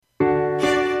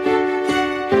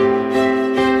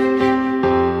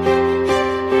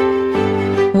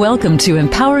Welcome to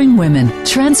Empowering Women,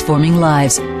 Transforming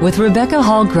Lives with Rebecca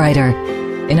Hall Gruyter.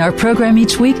 In our program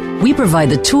each week, we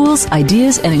provide the tools,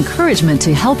 ideas, and encouragement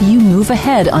to help you move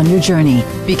ahead on your journey,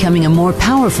 becoming a more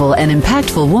powerful and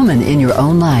impactful woman in your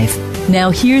own life.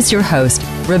 Now here's your host,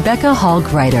 Rebecca Hall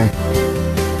Gruyter.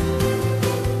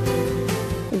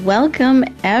 Welcome,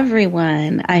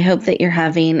 everyone. I hope that you're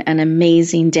having an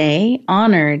amazing day.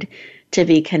 Honored to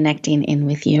be connecting in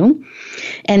with you.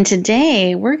 And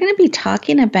today we're going to be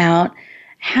talking about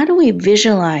how do we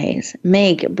visualize,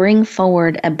 bring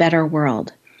forward a better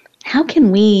world? How can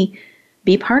we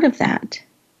be part of that?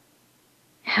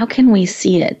 How can we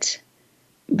see it,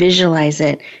 visualize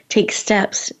it, take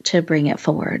steps to bring it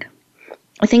forward?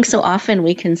 I think so often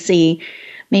we can see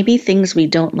maybe things we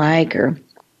don't like, or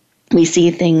we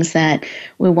see things that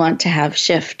we want to have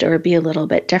shift or be a little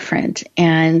bit different.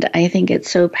 And I think it's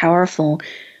so powerful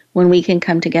when we can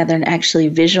come together and actually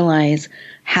visualize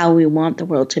how we want the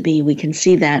world to be. We can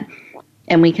see that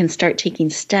and we can start taking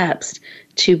steps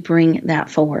to bring that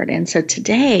forward. And so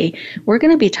today we're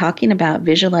going to be talking about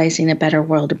visualizing a better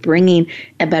world, bringing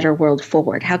a better world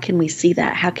forward. How can we see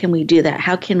that? How can we do that?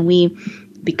 How can we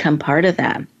become part of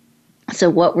that? So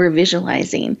what we're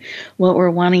visualizing, what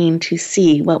we're wanting to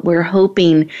see, what we're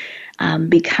hoping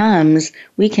becomes,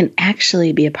 we can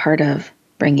actually be a part of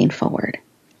bringing forward.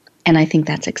 And I think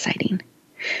that's exciting.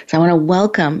 So I want to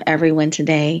welcome everyone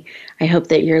today. I hope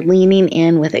that you're leaning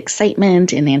in with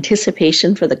excitement and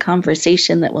anticipation for the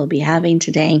conversation that we'll be having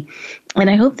today. And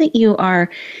I hope that you are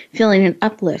feeling an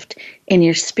uplift in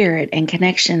your spirit and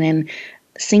connection and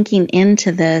sinking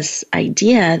into this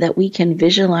idea that we can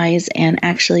visualize and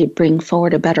actually bring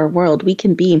forward a better world. We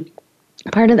can be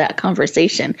part of that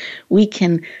conversation. We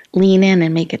can lean in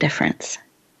and make a difference.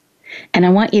 And I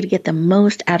want you to get the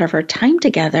most out of our time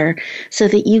together so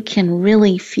that you can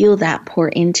really feel that pour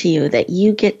into you, that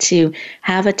you get to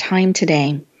have a time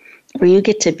today where you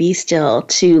get to be still,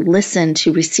 to listen,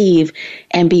 to receive,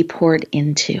 and be poured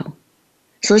into.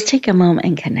 So let's take a moment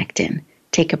and connect in.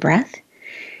 Take a breath.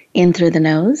 In through the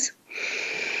nose,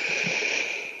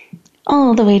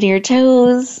 all the way to your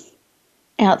toes,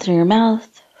 out through your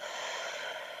mouth,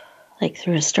 like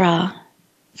through a straw.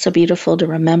 So beautiful to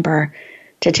remember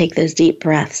to take those deep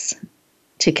breaths,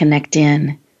 to connect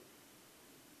in.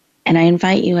 And I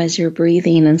invite you, as you're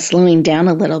breathing and slowing down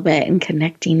a little bit and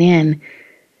connecting in,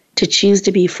 to choose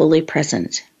to be fully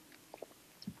present.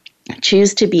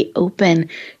 Choose to be open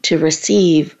to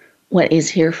receive what is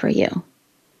here for you.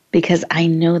 Because I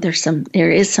know there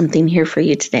is something here for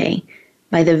you today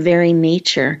by the very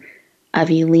nature of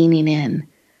you leaning in,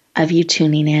 of you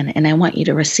tuning in. And I want you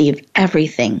to receive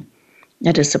everything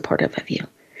that is supportive of you.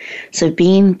 So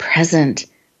being present,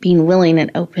 being willing and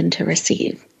open to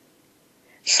receive.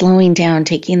 Slowing down,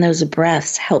 taking those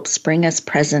breaths helps bring us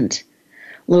present,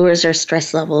 lowers our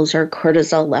stress levels, our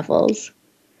cortisol levels,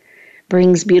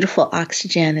 brings beautiful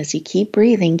oxygen as you keep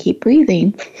breathing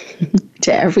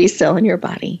to every cell in your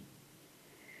body,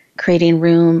 creating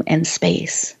room and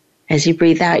space. As you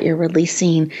breathe out, you're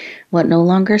releasing what no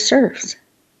longer serves,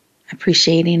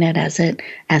 appreciating it as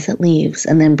it leaves,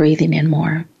 and then breathing in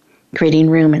more, creating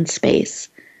room and space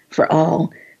for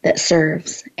all that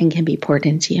serves and can be poured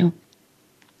into you.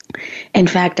 In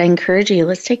fact, I encourage you,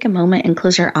 let's take a moment and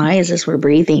close our eyes as we're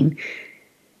breathing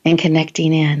and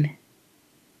connecting in.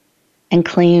 And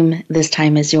claim this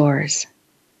time as yours.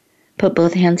 Put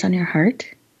both hands on your heart.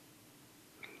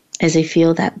 As you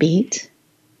feel that beat,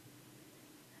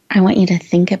 I want you to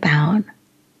think about,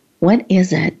 what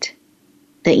is it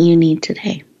that you need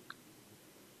today?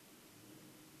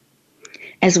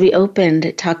 As we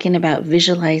opened talking about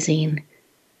visualizing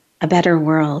a better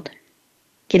world,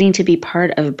 getting to be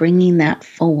part of bringing that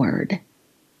forward,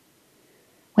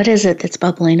 what is it that's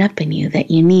bubbling up in you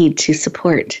that you need to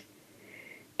support,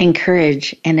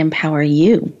 encourage, and empower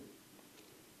you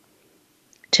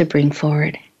to bring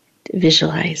forward, to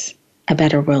visualize a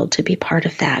better world, to be part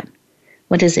of that?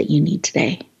 What is it you need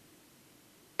today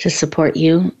to support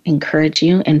you, encourage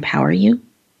you, empower you?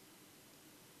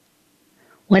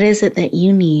 What is it that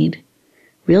you need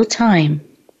real time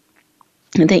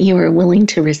that you are willing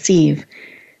to receive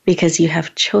because you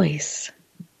have choice?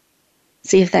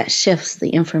 See if that shifts the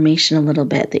information a little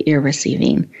bit that you're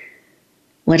receiving.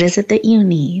 What is it that you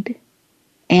need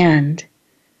and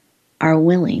are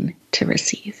willing to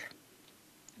receive?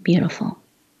 Beautiful.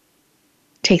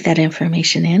 Take that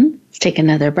information in. Let's take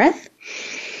another breath.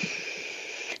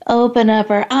 Open up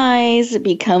our eyes,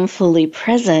 become fully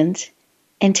present,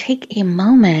 and take a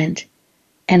moment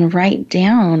and write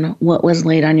down what was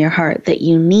laid on your heart that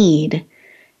you need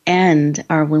and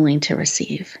are willing to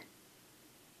receive.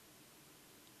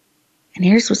 And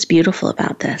here's what's beautiful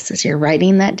about this. As you're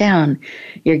writing that down,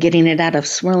 you're getting it out of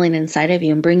swirling inside of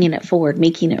you and bringing it forward,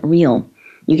 making it real.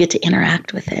 You get to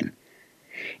interact with it.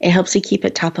 It helps you keep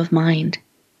it top of mind.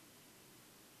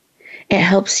 It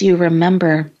helps you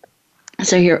remember,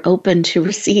 so you're open to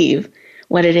receive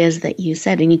what it is that you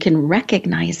said, and you can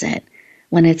recognize it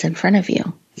when it's in front of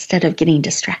you. Instead of getting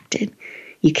distracted,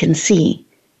 you can see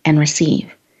and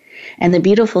receive. And the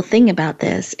beautiful thing about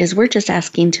this is we're just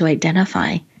asking to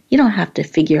identify. You don't have to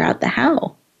figure out the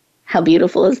how. How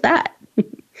beautiful is that?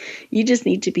 You just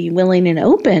need to be willing and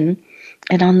open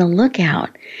and on the lookout.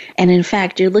 And in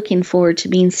fact, you're looking forward to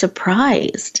being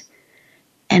surprised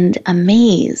and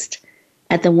amazed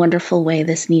at the wonderful way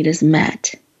this need is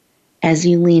met as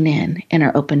you lean in and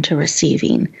are open to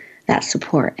receiving that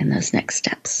support in those next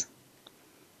steps.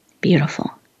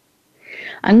 Beautiful.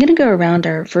 I'm going to go around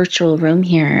our virtual room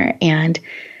here and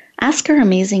ask our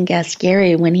amazing guest,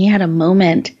 Gary, when he had a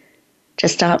moment to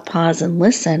stop, pause, and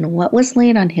listen, what was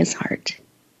laid on his heart.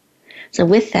 So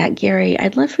with that, Gary,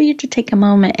 I'd love for you to take a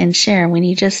moment and share when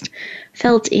you just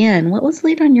felt in, what was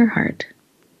laid on your heart?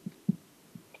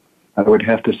 I would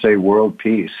have to say world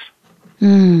peace.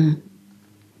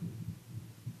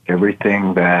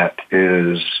 Everything that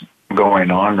is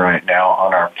going on right now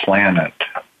on our planet,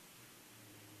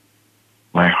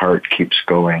 my heart keeps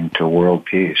going to world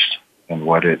peace and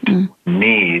what it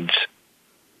needs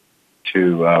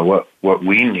to, what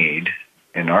we need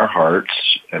in our hearts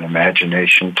and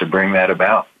imagination to bring that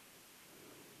about.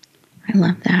 I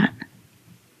love that.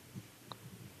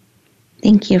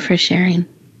 Thank you for sharing.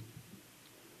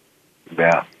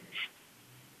 Yeah.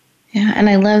 Yeah, and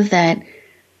I love that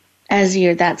as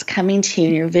that's coming to you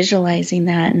and you're visualizing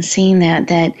that and seeing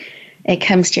that it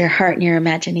comes to your heart and your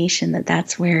imagination,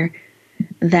 that's where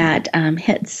that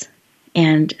hits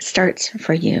and starts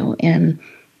for you and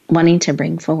wanting to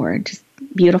bring forward. Just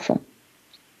beautiful.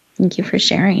 Thank you for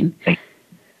sharing. Thank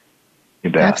you.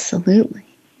 Bet. Absolutely.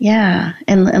 Yeah.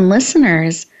 And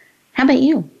listeners, how about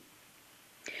you?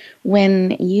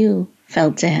 When you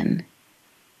felt in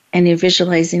and you're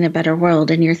visualizing a better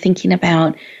world and you're thinking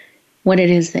about what it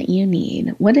is that you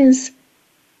need, what is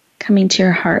coming to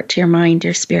your heart, to your mind,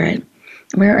 your spirit?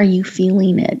 Where are you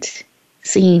feeling it,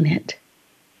 seeing it,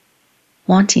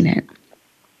 wanting it?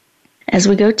 As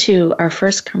we go to our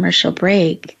first commercial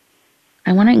break,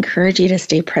 I want to encourage you to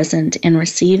stay present and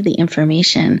receive the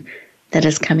information that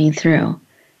is coming through.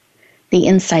 The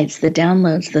insights, the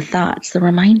downloads, the thoughts, the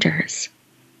reminders.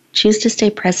 Choose to stay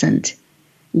present.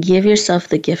 Give yourself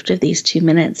the gift of these 2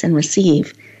 minutes and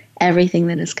receive everything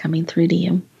that is coming through to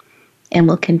you. And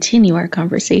we'll continue our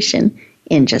conversation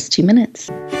in just 2 minutes.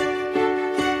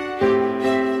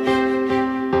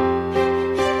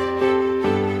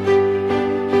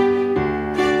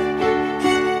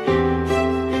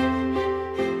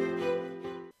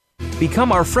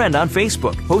 Become our friend on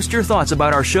Facebook. Post your thoughts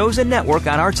about our shows and network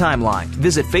on our timeline.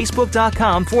 Visit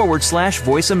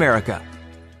Facebook.com/Voice America.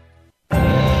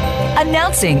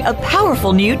 Announcing a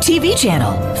powerful new TV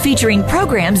channel featuring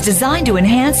programs designed to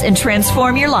enhance and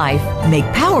transform your life. Make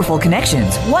powerful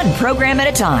connections, one program at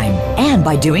a time. And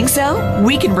by doing so,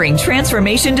 we can bring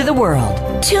transformation to the world.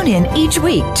 Tune in each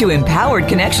week to Empowered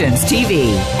Connections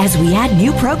TV as we add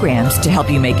new programs to help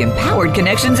you make empowered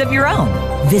connections of your own.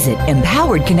 Visit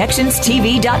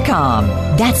EmpoweredConnectionsTV.com.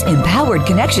 That's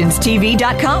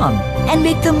EmpoweredConnectionsTV.com. And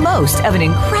make the most of an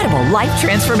incredible life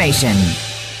transformation.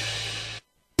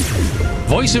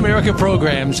 Voice America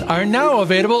programs are now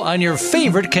available on your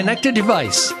favorite connected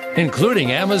device,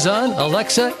 including Amazon,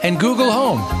 Alexa, and Google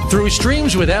Home. Through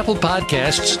streams with Apple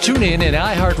Podcasts, TuneIn, and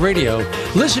iHeartRadio,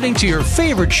 listening to your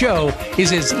favorite show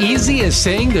is as easy as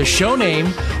saying the show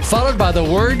name followed by the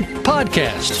word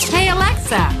podcast. Hey,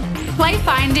 Alexa, play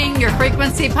Finding Your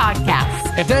Frequency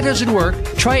podcast. If that doesn't work,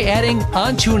 try adding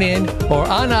on TuneIn or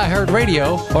on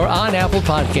iHeartRadio or on Apple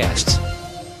Podcasts.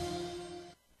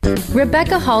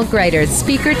 Rebecca Hall Greider's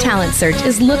Speaker Talent Search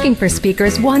is looking for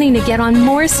speakers wanting to get on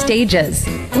more stages.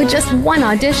 With just one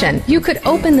audition, you could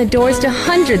open the doors to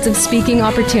hundreds of speaking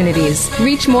opportunities,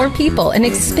 reach more people, and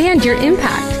expand your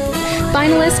impact.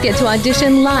 Finalists get to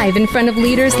audition live in front of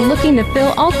leaders looking to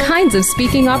fill all kinds of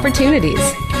speaking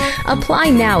opportunities. Apply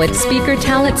now at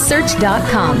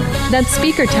SpeakerTalentSearch.com. That's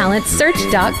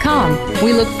SpeakerTalentSearch.com.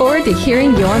 We look forward to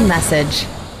hearing your message.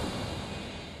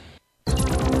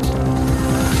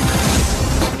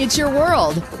 It's your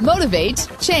world. Motivate,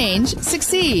 change,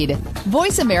 succeed.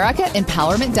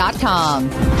 VoiceAmericaEmpowerment.com.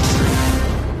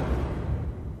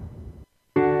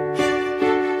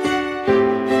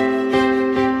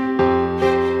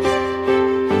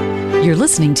 You're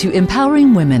listening to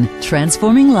Empowering Women,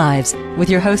 Transforming Lives with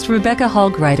your host, Rebecca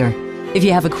Hall Greider. If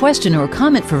you have a question or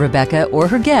comment for Rebecca or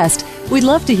her guest, we'd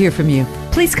love to hear from you.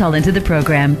 Please call into the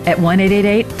program at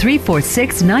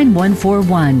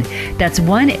 1-888-346-9141. That's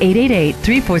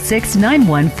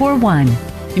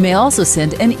 1-888-346-9141. You may also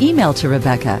send an email to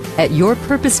Rebecca at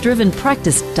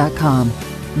yourpurposedrivenpractice.com.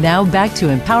 Now back to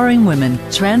Empowering Women,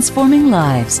 Transforming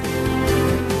Lives.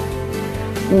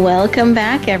 Welcome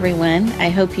back, everyone. I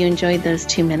hope you enjoyed those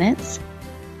 2 minutes.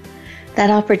 That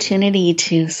opportunity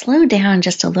to slow down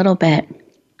just a little bit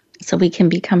so we can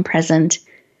become present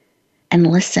and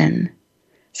listen.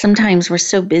 Sometimes we're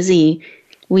so busy,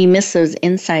 we miss those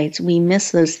insights, we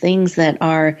miss those things that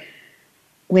are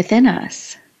within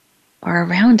us or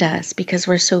around us because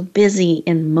we're so busy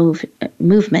in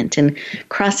movement and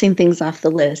crossing things off the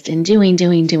list and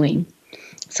doing.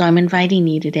 So I'm inviting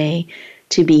you today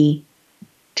to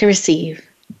receive,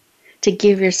 to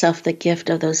give yourself the gift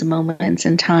of those moments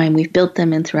in time. We've built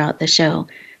them in throughout the show.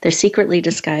 They're secretly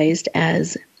disguised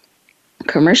as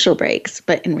commercial breaks,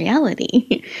 but in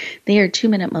reality, they are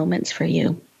 2-minute moments for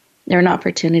you. They're an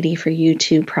opportunity for you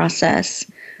to process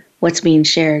what's being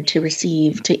shared, to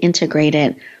receive, to integrate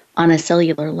it on a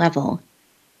cellular level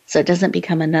so it doesn't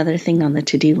become another thing on the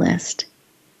to-do list,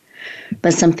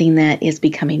 but something that is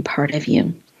becoming part of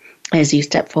you as you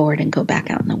step forward and go back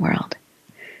out in the world.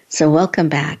 So welcome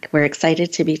back. We're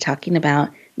excited to be talking about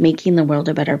making the world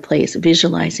a better place,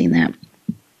 visualizing that,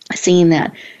 seeing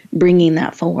that, bringing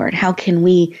that forward. How can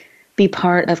we be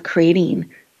part of creating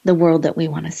the world that we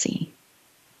want to see?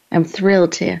 I'm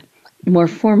thrilled to more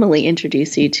formally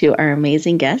introduce you to our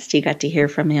amazing guest. You got to hear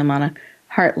from him on a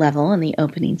heart level in the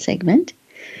opening segment.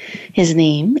 His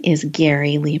name is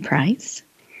Gary Lee Price.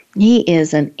 He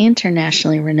is an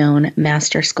internationally renowned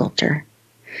master sculptor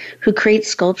who creates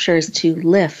sculptures to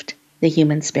lift the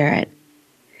human spirit.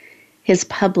 His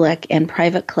public and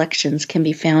private collections can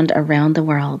be found around the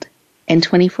world. In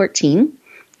 2014,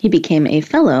 he became a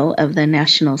fellow of the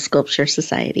National Sculpture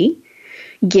Society.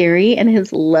 Gary and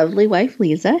his lovely wife,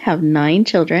 Lisa, have 9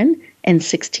 children and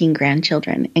 16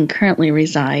 grandchildren and currently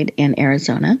reside in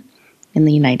Arizona in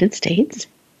the United States.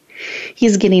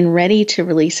 He's getting ready to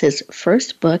release his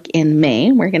first book in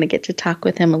May. We're going to get to talk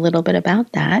with him a little bit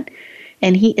about that.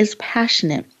 And he is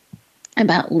passionate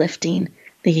about lifting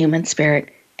the human spirit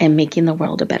and making the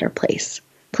world a better place.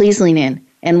 Please lean in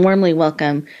and warmly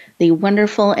welcome the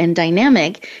wonderful and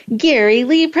dynamic Gary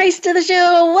Lee Price to the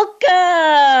show.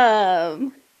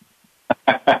 Welcome.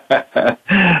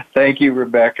 Thank you,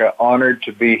 Rebecca. Honored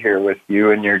to be here with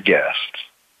you and your guests.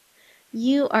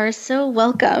 You are so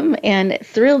welcome and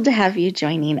thrilled to have you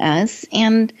joining us.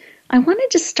 And I wanted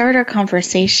to start our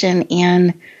conversation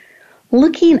in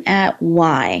looking at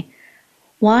why.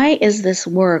 Why is this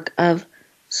work of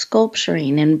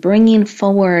sculpturing and bringing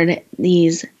forward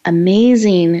these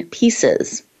amazing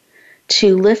pieces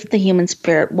to lift the human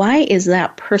spirit, why is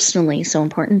that personally so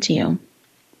important to you?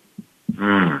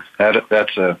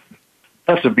 That's a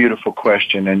beautiful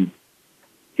question. And,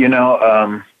 you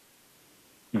know,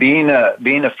 being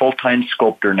a full-time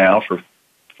sculptor now for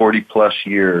 40 plus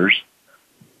years,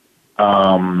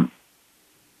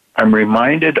 I'm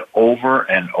reminded over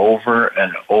and over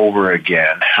and over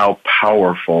again how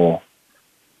powerful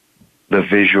the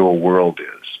visual world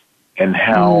is and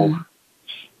how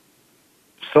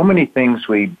so many things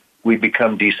we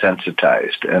become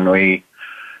desensitized and we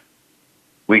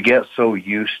get so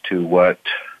used to what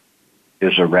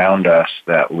is around us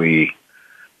that we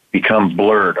become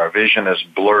blurred. Our vision is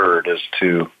blurred as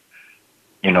to,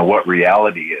 you know, what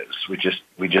reality is. We just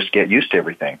get used to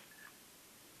everything.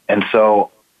 And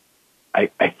so I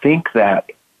think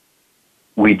that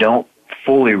we don't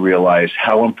fully realize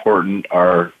how important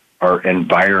our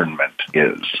environment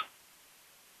is.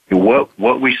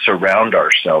 What we surround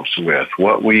ourselves with,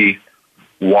 what we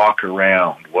walk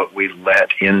around, what we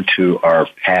let into our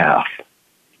path,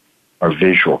 our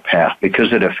visual path,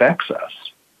 because it affects us.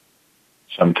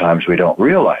 Sometimes we don't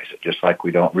realize it, just like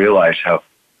we don't realize how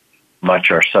much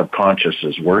our subconscious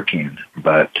is working,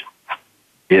 but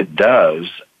it does,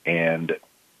 and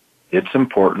it's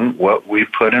important what we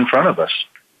put in front of us.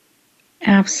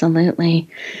 Absolutely.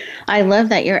 I love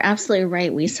that. You're absolutely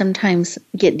right. We sometimes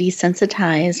get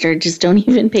desensitized or just don't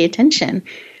even pay attention.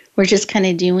 We're just kind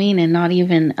of doing and not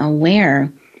even aware.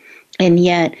 And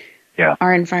yet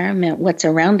our environment, what's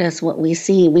around us, what we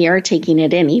see, we are taking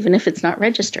it in, even if it's not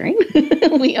registering.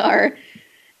 We are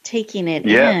taking it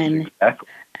in. Exactly.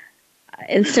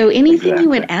 And so anything you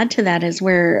would add to that as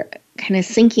we're kind of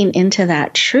sinking into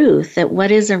that truth that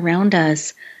what is around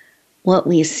us, what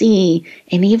we see,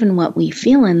 and even what we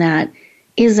feel in that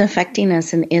is affecting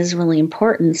us and is really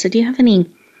important. So do you have any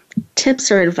tips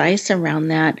or advice around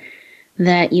that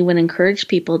that you would encourage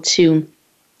people to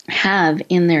have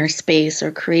in their space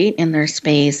or create in their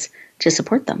space to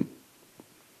support them?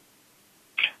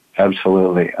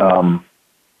 Absolutely.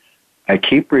 I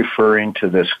keep referring to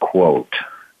this quote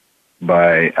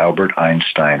by Albert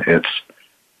Einstein. It's,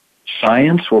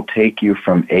 "Science will take you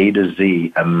from A to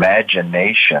Z.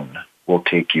 Imagination will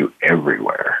take you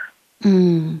everywhere."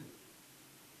 And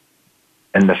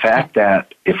the fact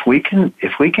that if we can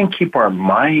keep our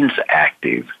minds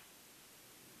active,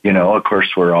 of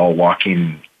course we're all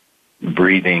walking,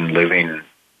 breathing, living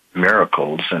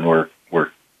miracles, and we're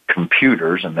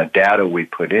computers, and the data we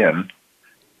put in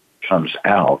comes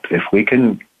out. If we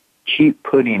can keep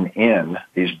putting in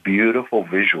these beautiful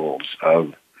visuals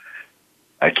of,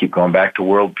 I keep going back to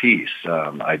world peace.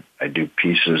 I do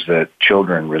pieces that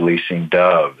children releasing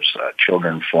doves,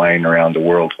 children flying around the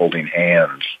world holding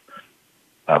hands,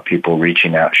 people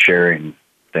reaching out, sharing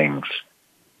things.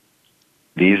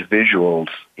 These visuals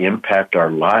impact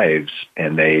our lives,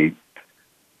 and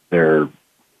they're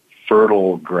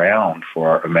fertile ground for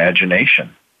our imagination.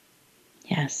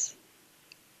 Yes.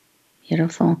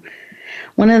 Beautiful.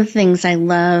 One of the things I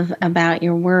love about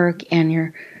your work and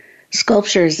your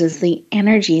sculptures is the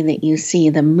energy that you see,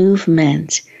 the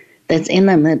movement that's in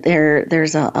them, that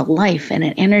there's a life and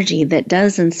an energy that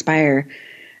does inspire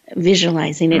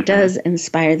visualizing. It does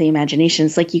inspire the imagination.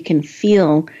 It's like you can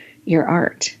feel your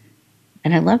art.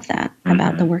 And I love that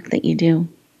about the work that you do.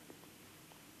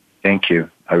 Thank you.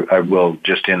 I will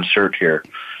just insert here.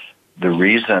 The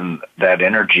reason that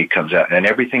energy comes out, and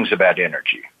everything's about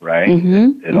energy, right?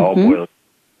 It all boils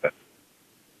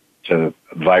to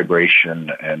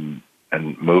vibration and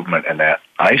movement, and that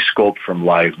I sculpt from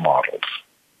live models.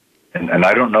 And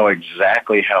I don't know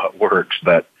exactly how it works,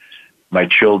 but my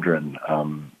children,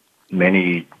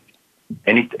 anything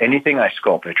I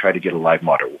sculpt, I try to get a live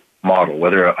model,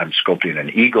 whether I'm sculpting an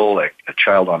eagle, a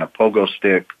child on a pogo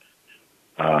stick,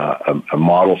 a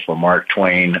model for Mark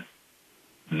Twain.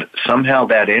 Somehow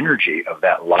that energy of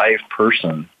that live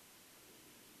person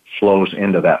flows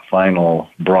into that final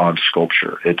bronze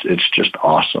sculpture. It's just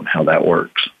awesome how that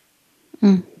works.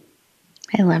 I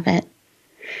love it.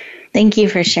 Thank you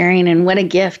for sharing, and what a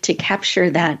gift to capture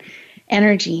that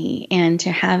energy and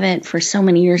to have it for so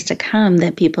many years to come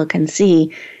that people can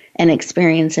see and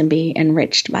experience and be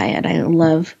enriched by it. I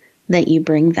love that you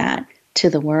bring that to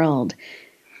the world.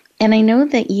 And I know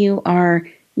that you are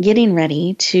getting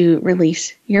ready to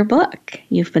release your book.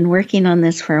 You've been working on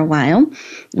this for a while.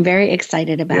 I'm very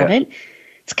excited about it.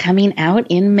 It's coming out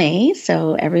in May,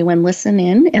 so everyone listen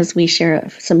in as we share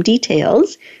some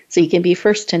details so you can be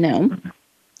first to know.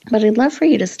 But I'd love for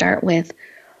you to start with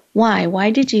why.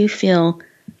 Why did you feel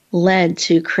led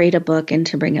to create a book and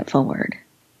to bring it forward?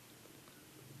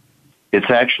 It's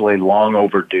actually long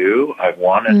overdue. I've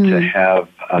wanted to have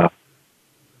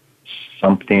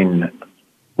something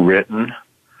written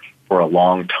for a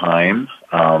long time.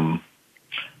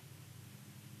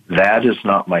 That is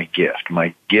not my gift.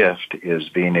 My gift is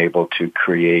being able to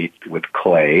create with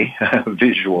clay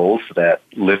visuals that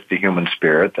lift the human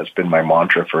spirit. That's been my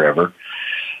mantra forever.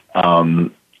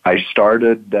 I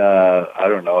started,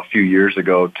 a few years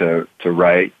ago to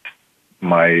write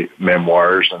my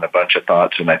memoirs and a bunch of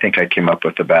thoughts, and I think I came up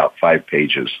with about 5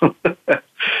 pages.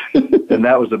 And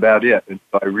that was about it. And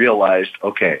so I realized,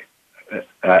 okay,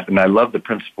 and I love the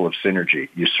principle of synergy.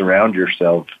 You surround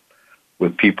yourself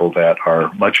with people that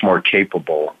are much more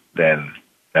capable than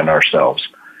ourselves.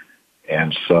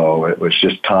 And so it was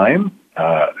just time.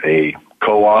 A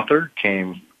co-author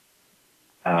came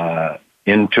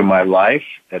into my life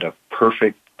at a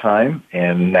perfect time,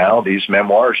 and now these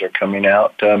memoirs are coming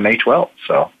out May 12th.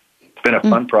 So it's been a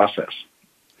fun process.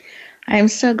 I'm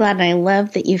so glad, and I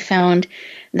love that you found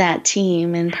that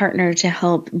team and partner to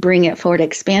help bring it forward,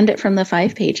 expand it from the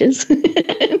 5 pages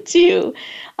to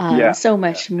so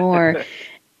much more.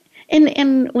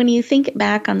 And when you think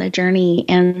back on the journey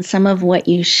and some of what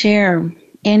you share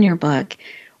in your book,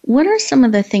 what are some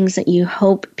of the things that you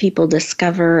hope people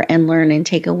discover and learn and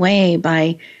take away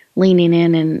by leaning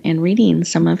in and reading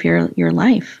some of your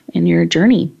life and your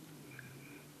journey?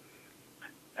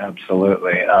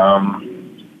 Absolutely.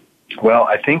 Well,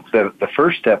 I think the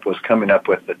first step was coming up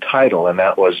with the title, and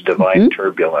that was Divine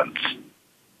Turbulence.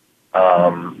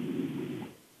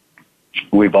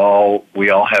 We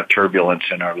all have turbulence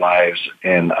in our lives,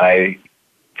 and I,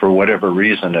 for whatever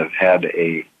reason, have had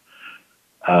a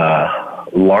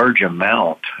large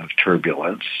amount of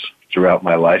turbulence throughout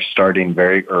my life, starting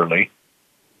very early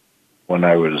when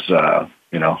I was,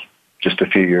 just a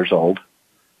few years old.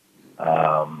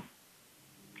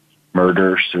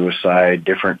 Murder, suicide,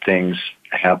 different things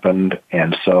happened.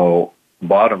 And so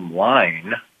bottom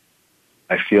line,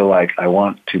 I feel like I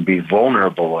want to be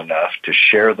vulnerable enough to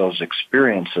share those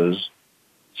experiences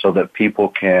so that people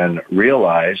can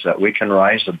realize that we can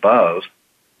rise above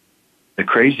the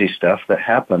crazy stuff that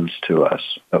happens to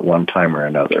us at one time or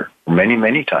another, many,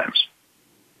 many times.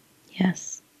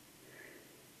 Yes.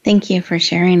 Thank you for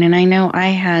sharing. And I know I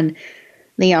had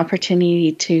the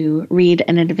opportunity to read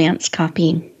an advanced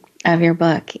copy of your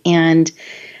book, and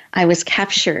I was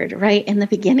captured right in the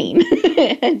beginning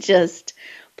and just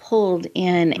pulled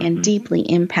in and deeply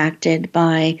impacted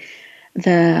by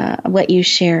what you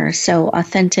share so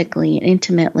authentically and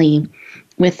intimately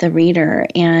with the reader,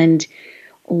 and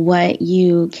what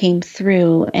you came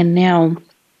through and now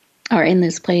are in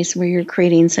this place where you're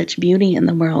creating such beauty in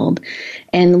the world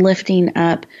and lifting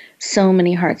up so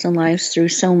many hearts and lives through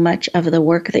so much of the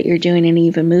work that you're doing, and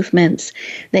even movements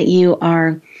that you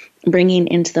are bringing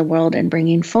into the world and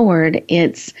bringing forward.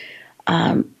 It's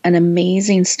an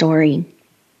amazing story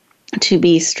to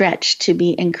be stretched, to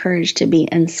be encouraged, to be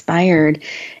inspired,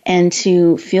 and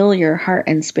to feel your heart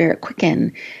and spirit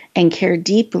quicken and care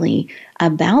deeply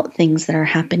about things that are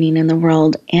happening in the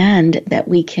world, and that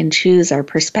we can choose our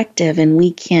perspective and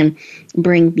we can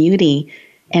bring beauty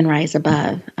and rise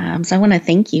above. So I want to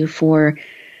thank you for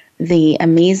the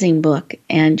amazing book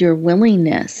and your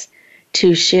willingness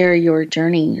to share your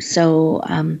journey so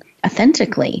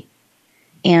authentically,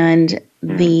 and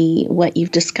what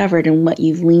you've discovered and what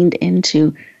you've leaned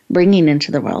into bringing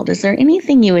into the world. Is there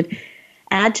anything you would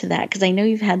add to that? Because I know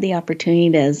you've had the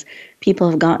opportunity, as people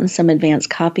have gotten some advanced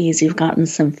copies, you've gotten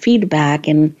some feedback,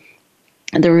 and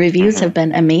the reviews have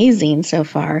been amazing so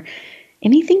far.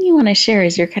 Anything you want to share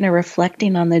as you're kind of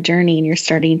reflecting on the journey and you're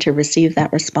starting to receive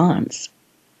that response?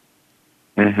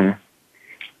 Yeah,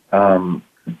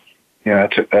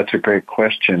 that's a great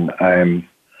question. I'm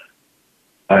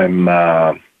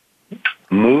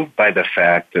moved by the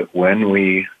fact that when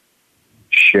we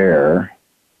share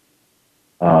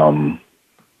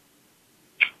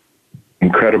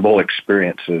incredible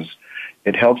experiences,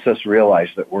 it helps us realize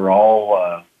that we're all,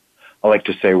 I like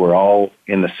to say, we're all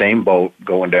in the same boat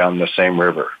going down the same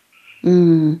river.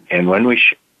 And when we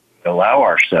allow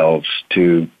ourselves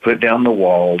to put down the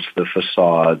walls, the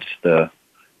facades, the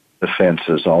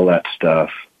fences, all that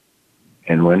stuff,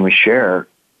 and when we share,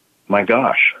 my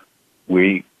gosh,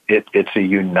 it's a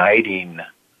uniting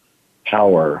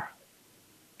power,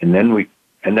 and then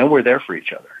we're there for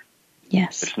each other.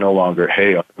 Yes, it's no longer,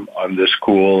 hey, I'm this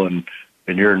cool and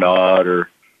you're not, or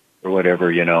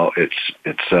whatever. It's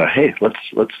hey,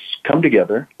 let's come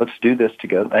together, let's do this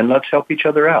together, and let's help each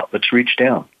other out. Let's reach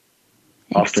down.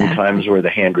 Exactly. Oftentimes we're the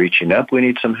hand reaching up, we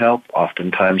need some help.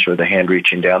 Oftentimes we're the hand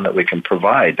reaching down that we can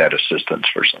provide that assistance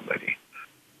for somebody.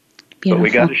 Beautiful. But we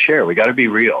got to share. We got to be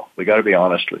real. We got to be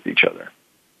honest with each other.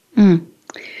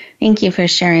 Thank you for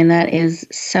sharing. That is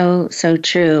so, so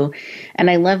true.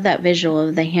 And I love that visual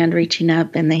of the hand reaching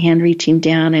up and the hand reaching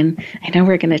down. And I know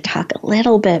we're going to talk a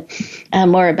little bit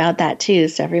more about that too.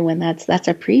 So everyone, that's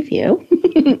a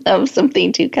preview of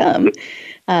something to come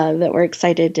that we're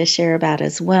excited to share about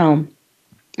as well.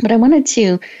 But I wanted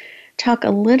to talk a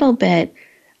little bit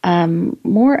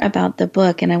more about the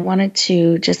book, and I wanted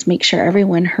to just make sure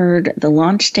everyone heard the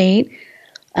launch date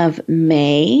of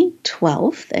May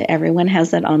 12th. Everyone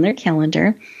has that on their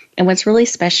calendar. And what's really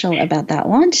special about that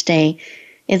launch day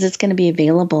is it's going to be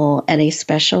available at a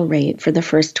special rate for the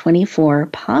first 24,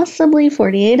 possibly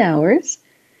 48 hours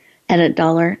at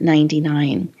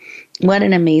 $1.99. What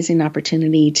an amazing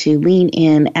opportunity to lean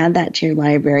in, add that to your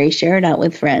library, share it out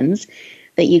with friends,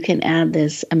 that you can add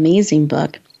this amazing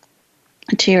book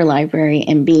to your library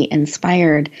and be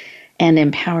inspired and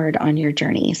empowered on your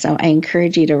journey. So I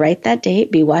encourage you to write that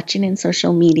date, be watching in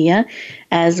social media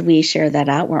as we share that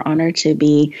out. We're honored to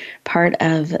be part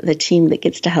of the team that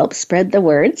gets to help spread the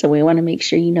word. So we want to make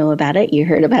sure you know about it. You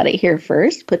heard about it here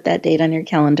first. Put that date on your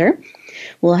calendar.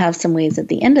 We'll have some ways at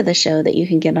the end of the show that you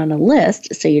can get on a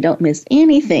list so you don't miss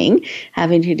anything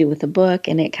having to do with the book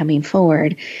and it coming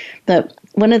forward. But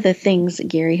one of the things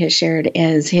Gary has shared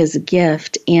is his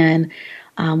gift in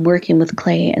working with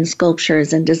clay and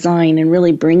sculptures and design, and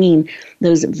really bringing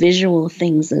those visual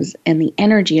things and the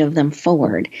energy of them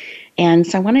forward. And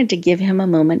so I wanted to give him a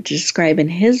moment to describe in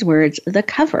his words the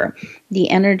cover, the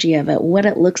energy of it, what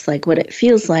it looks like, what it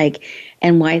feels like,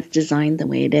 and why it's designed the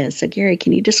way it is. So Gary,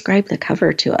 can you describe the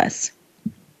cover to us?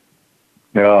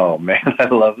 Oh man, I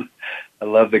love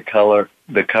the cover.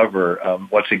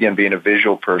 Once again, being a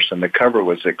visual person, the cover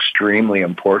was extremely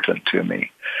important to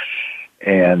me.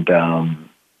 And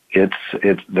it's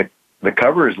the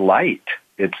cover is light.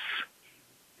 It's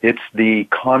the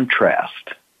contrast.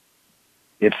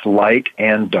 It's light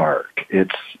and dark.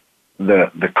 It's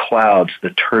the clouds,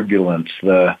 the turbulence,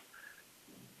 the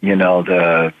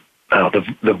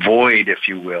void, if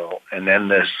you will, and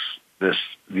then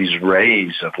these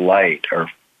rays of light are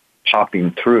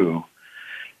popping through,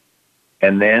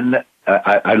 and then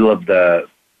I love the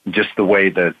way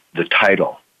that the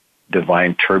title,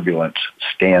 Divine Turbulence,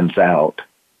 stands out,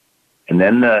 and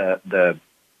then the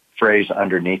phrase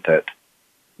underneath it,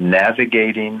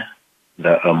 navigating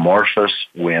the amorphous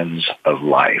winds of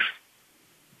life.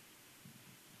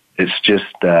 It's just,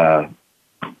 I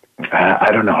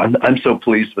don't know. I'm so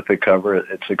pleased with the cover.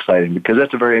 It's exciting because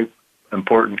that's a very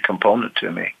important component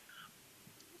to me.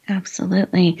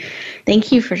 Absolutely.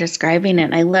 Thank you for describing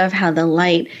it. I love how the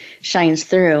light shines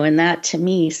through, and that to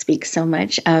me speaks so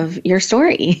much of your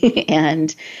story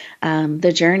and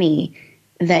the journey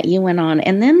that you went on.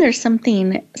 And then there's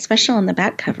something special on the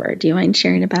back cover. Do you mind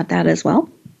sharing about that as well?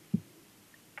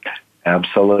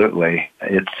 Absolutely.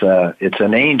 It's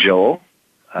an angel.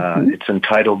 It's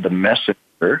entitled The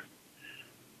Messenger.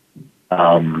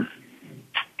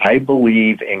 I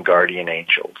believe in guardian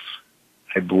angels.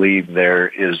 I believe there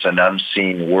is an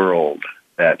unseen world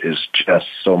that is just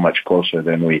so much closer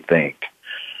than we think.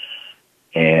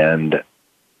 And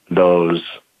those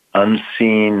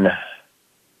unseen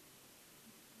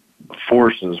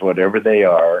forces, whatever they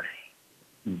are,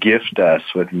 gift us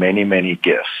with many, many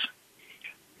gifts.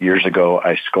 Years ago,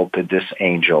 I sculpted this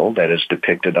angel that is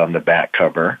depicted on the back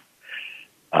cover.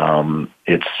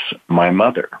 It's my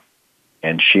mother,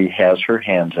 and she has her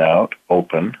hands out,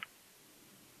 open,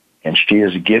 and she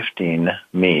is gifting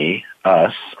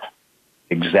us,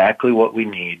 exactly what we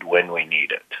need when we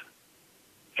need it.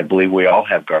 I believe we all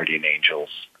have guardian angels,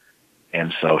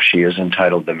 and so she is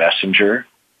entitled The Messenger,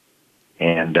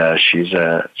 and she's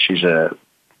a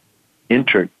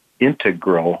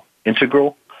integral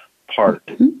part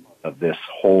of this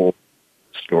whole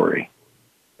story.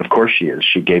 Of course she is.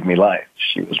 She gave me life.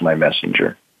 She was my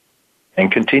messenger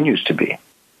and continues to be.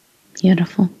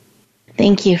 Beautiful.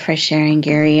 Thank you for sharing,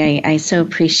 Gary. I so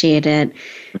appreciate it,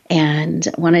 and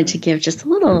wanted to give just a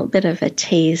little bit of a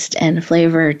taste and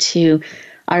flavor to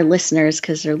our listeners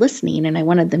because they're listening, and I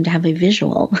wanted them to have a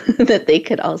visual that they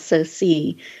could also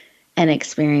see and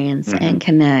experience and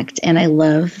connect. And I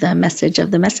love the message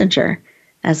of the messenger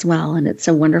as well. And it's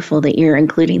so wonderful that you're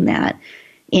including that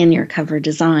in your cover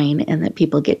design and that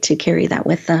people get to carry that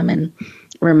with them and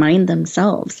remind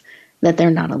themselves that they're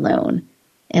not alone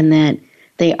and that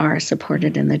they are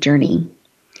supported in the journey.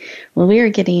 Well, we are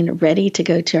getting ready to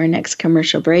go to our next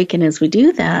commercial break. And as we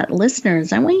do that,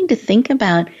 listeners, I want you to think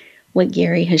about what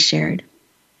Gary has shared.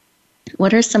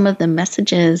 What are some of the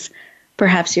messages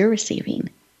perhaps you're receiving?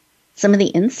 Some of the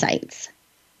insights?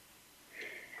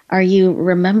 Are you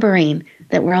remembering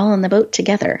that we're all on the boat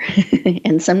together?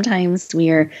 And sometimes we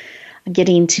are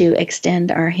getting to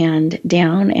extend our hand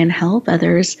down and help.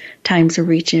 Others times we're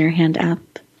reaching our hand up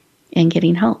and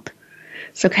getting help.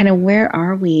 So kind of where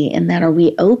are we in that? Are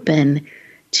we open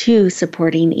to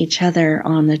supporting each other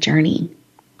on the journey?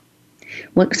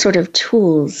 What sort of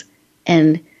tools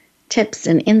and tips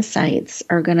and insights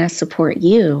are going to support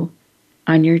you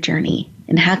on your journey?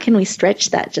 And how can we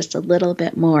stretch that just a little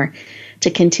bit more to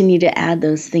continue to add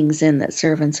those things in that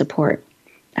serve and support?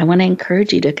 I want to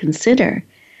encourage you to consider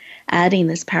adding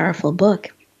this powerful book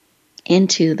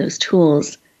into those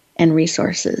tools and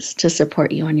resources to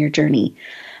support you on your journey.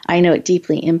 I know it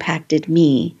deeply impacted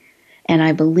me, and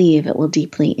I believe it will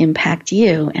deeply impact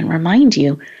you and remind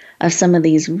you of some of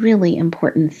these really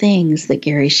important things that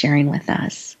Gary's sharing with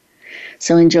us.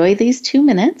 So enjoy these 2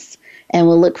 minutes, and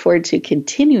we'll look forward to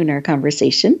continuing our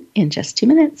conversation in just 2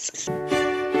 minutes.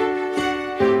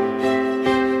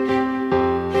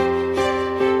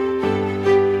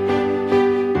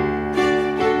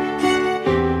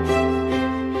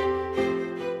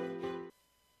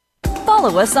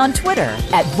 Follow us on Twitter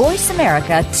at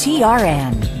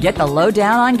VoiceAmericaTRN. Get the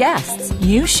lowdown on guests,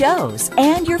 new shows,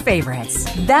 and your favorites.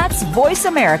 That's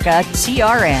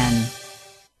VoiceAmericaTRN.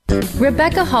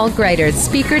 Rebecca Hall Greider's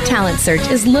Speaker Talent Search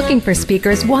is looking for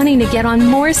speakers wanting to get on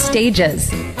more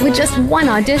stages. With just one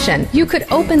audition, you could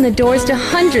open the doors to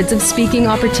hundreds of speaking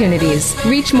opportunities,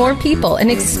 reach more people, and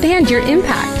expand your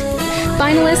impact.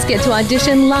 Finalists get to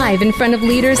audition live in front of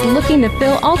leaders looking to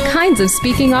fill all kinds of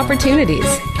speaking opportunities.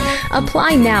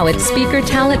 Apply now at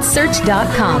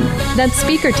SpeakerTalentSearch.com. That's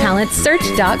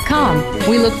SpeakerTalentSearch.com.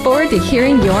 We look forward to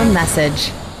hearing your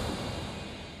message.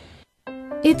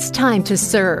 It's time to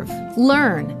serve,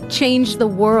 learn, change the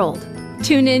world.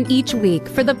 Tune in each week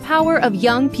for the power of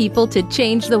young people to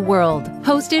change the world.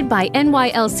 Hosted by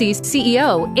NYLC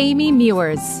CEO Amy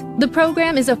Mewers. The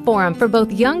program is a forum for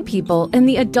both young people and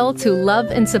the adults who love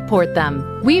and support them.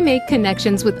 We make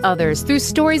connections with others through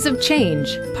stories of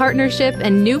change, partnership,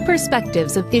 and new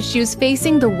perspectives of issues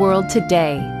facing the world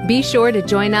today. Be sure to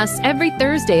join us every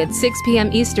Thursday at 6 p.m.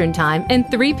 Eastern Time and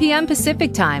 3 p.m.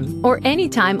 Pacific Time, or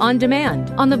anytime on demand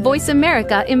on the Voice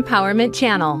America Empowerment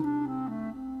Channel.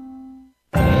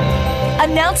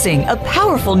 Announcing a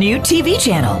powerful new TV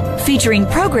channel featuring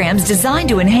programs designed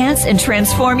to enhance and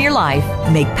transform your life.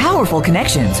 Make powerful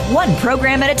connections, one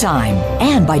program at a time.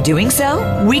 And by doing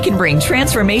so, we can bring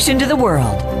transformation to the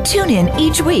world. Tune in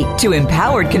each week to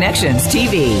Empowered Connections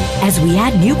TV as we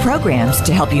add new programs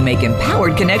to help you make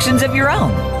empowered connections of your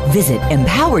own. Visit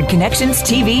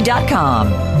empoweredconnectionstv.com.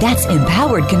 That's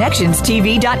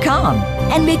empoweredconnectionstv.com.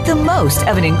 And make the most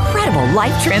of an incredible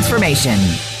life transformation.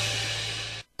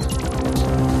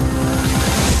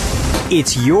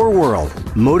 It's your world.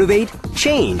 Motivate,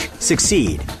 change,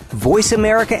 succeed.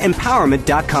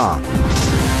 VoiceAmericaEmpowerment.com.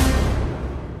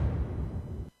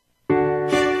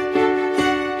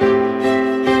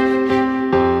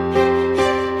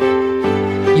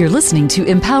 You're listening to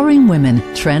Empowering Women,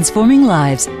 Transforming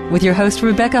Lives with your host,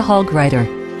 Rebecca Hall-Gruyter.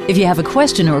 If you have a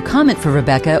question or comment for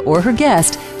Rebecca or her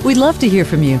guest, we'd love to hear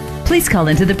from you. Please call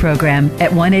into the program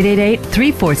at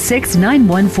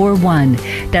 1-888-346-9141.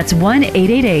 That's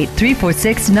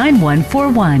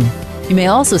 1-888-346-9141. You may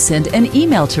also send an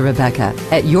email to Rebecca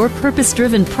at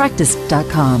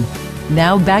yourpurposedrivenpractice.com.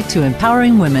 Now back to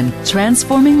Empowering Women,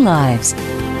 Transforming Lives.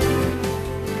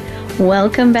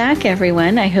 Welcome back,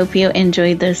 everyone. I hope you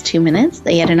enjoyed those 2 minutes.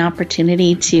 They had an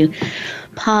opportunity to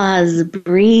pause,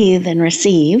 breathe, and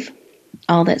receive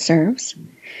all that serves.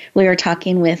 We were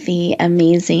talking with the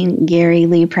amazing Gary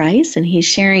Lee Price, and he's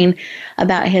sharing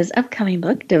about his upcoming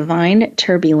book, Divine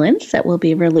Turbulence, that will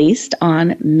be released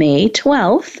on May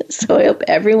 12th. So I hope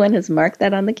everyone has marked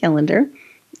that on the calendar.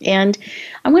 And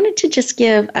I wanted to just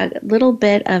give a little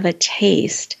bit of a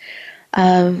taste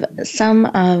of some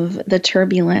of the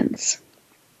turbulence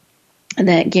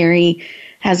that Gary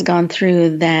has gone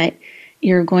through that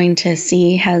you're going to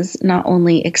see has not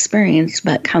only experienced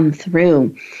but come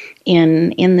through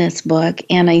in this book.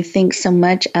 And I think so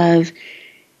much of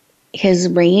his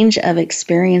range of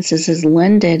experiences has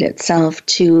lended itself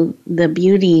to the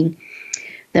beauty,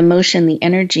 the emotion, the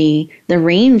energy, the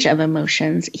range of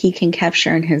emotions he can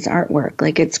capture in his artwork.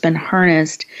 Like, it's been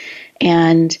harnessed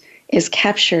and is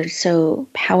captured so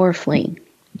powerfully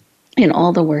in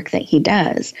all the work that he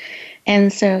does.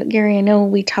 And so, Gary, I know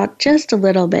we talked just a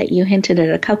little bit. You hinted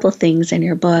at a couple of things in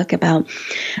your book about,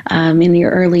 in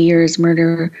your early years,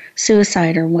 murder,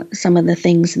 suicide, or some of the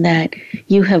things that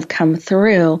you have come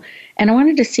through. And I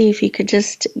wanted to see if you could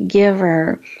just give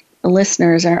our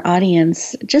listeners, our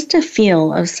audience, just a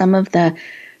feel of some of the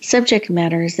subject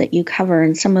matters that you cover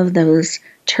and some of those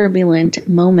turbulent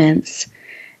moments,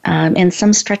 and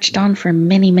some stretched on for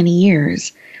many, many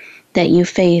years that you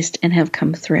faced and have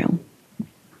come through.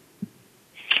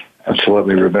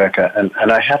 Absolutely, Rebecca.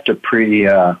 And I have to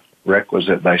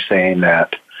prerequisite by saying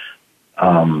that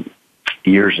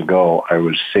years ago I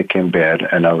was sick in bed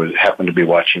and I happened to be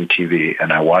watching TV,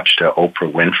 and I watched an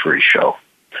Oprah Winfrey show.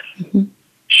 Mm-hmm.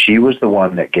 She was the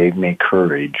one that gave me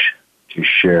courage to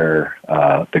share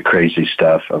the crazy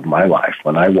stuff of my life.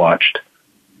 When I watched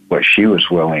what she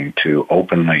was willing to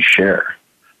openly share,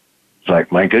 it's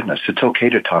like, my goodness, it's okay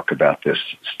to talk about this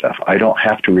stuff. I don't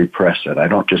have to repress it. I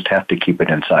don't just have to keep it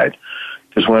inside.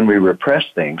 Because when we repress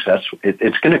things,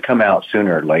 it's going to come out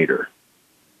sooner or later.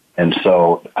 And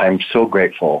so I'm so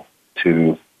grateful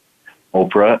to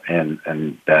Oprah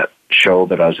and that show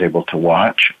that I was able to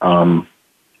watch.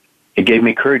 It gave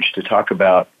me courage to talk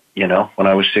about, when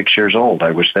I was 6 years old.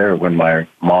 I was there when my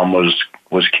mom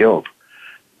was killed.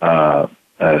 A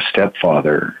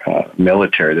stepfather,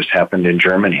 military. This happened in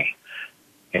Germany.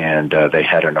 And they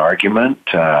had an argument.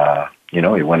 He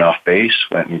went off base,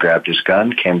 went and grabbed his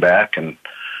gun, came back and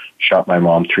shot my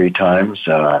mom 3 times.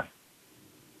 I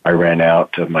ran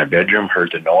out of my bedroom,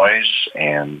 heard the noise,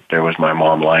 and there was my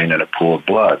mom lying in a pool of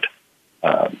blood.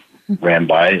 Ran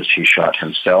by as he shot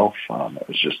himself. It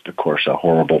was just, of course, a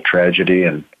horrible tragedy.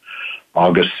 And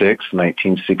August 6,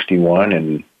 1961,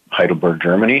 in Heidelberg,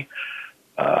 Germany,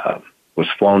 was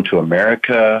flown to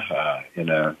America in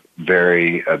a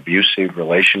very abusive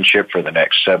relationship for the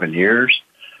next 7 years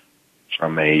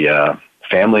from a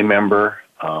family member.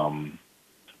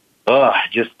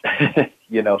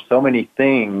 So many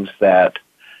things that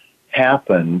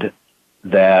happened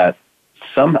that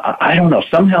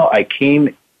somehow I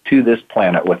came to this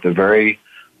planet with a very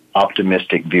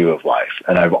optimistic view of life.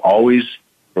 And I've always,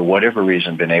 for whatever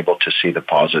reason, been able to see the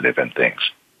positive in things.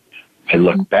 I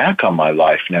look back on my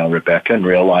life now, Rebecca, and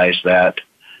realize that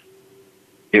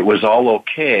it was all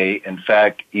okay. In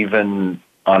fact, even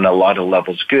on a lot of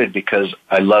levels good, because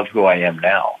I love who I am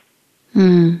now.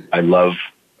 I love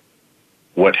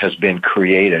what has been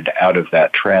created out of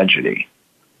that tragedy.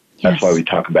 That's why we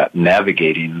talk about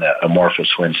navigating the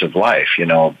amorphous winds of life. You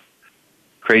know,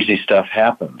 crazy stuff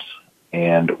happens.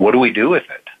 And what do we do with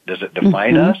it? Does it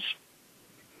define us?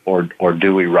 Or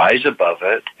do we rise above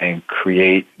it and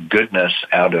create goodness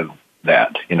out of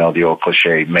that? You know, the old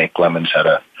cliche, make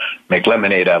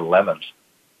lemonade out of lemons.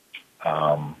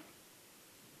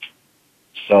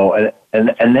 So,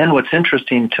 and then what's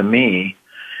interesting to me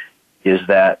is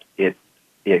that it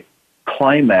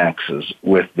climaxes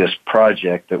with this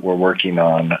project that we're working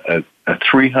on, a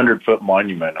 300-foot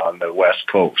monument on the West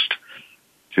Coast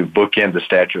to bookend the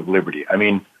Statue of Liberty. I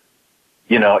mean,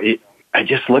 you know, I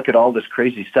just look at all this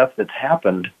crazy stuff that's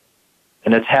happened,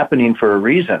 and it's happening for a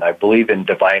reason. I believe in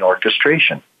divine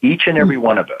orchestration. Each and every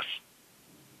one of us,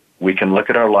 we can look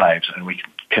at our lives and we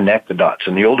can connect the dots.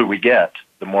 And the older we get,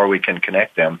 the more we can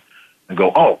connect them and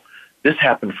go, oh, this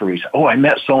happened for a reason. Oh, I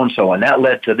met so-and-so, and that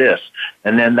led to this,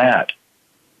 and then that.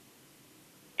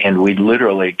 And we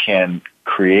literally can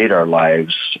create our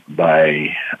lives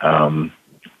by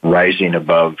rising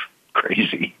above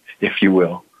crazy, if you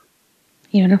will.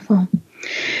 Beautiful.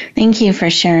 Thank you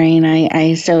for sharing.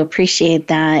 I so appreciate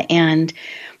that. And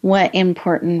what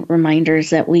important reminders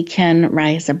that we can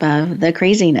rise above the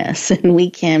craziness and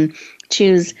we can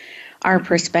choose our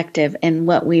perspective and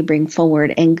what we bring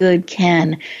forward, and good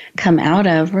can come out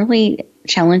of really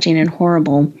challenging and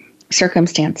horrible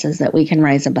circumstances, that we can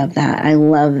rise above that. I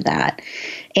love that.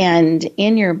 And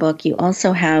in your book, you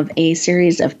also have a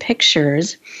series of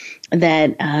pictures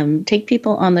that take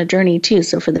people on the journey too.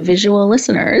 So for the visual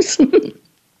listeners,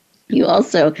 you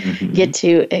also get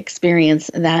to experience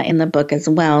that in the book as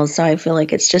well. So I feel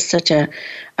like it's just such a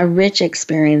rich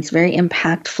experience, very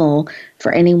impactful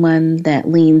for anyone that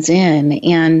leans in.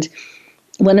 And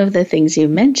one of the things you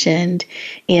mentioned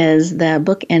is the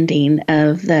book ending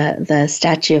of the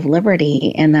Statue of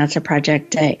Liberty, and that's a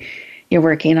project that you're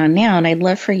working on now. And I'd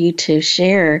love for you to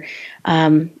share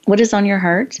what is on your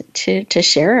heart to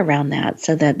share around that,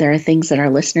 so that there are things that our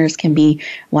listeners can be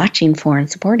watching for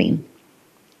and supporting.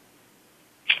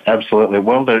 Absolutely.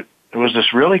 Well, there was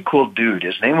this really cool dude.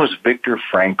 His name was Viktor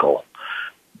Frankl.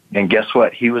 And guess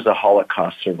what? He was a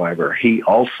Holocaust survivor. He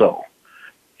also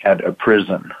had a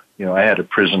prison. You know, I had a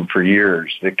prison for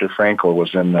years. Viktor Frankl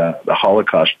was in the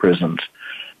Holocaust prisons.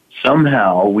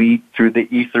 Somehow, through the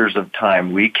ethers of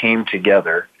time, we came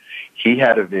together. He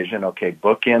had a vision, okay,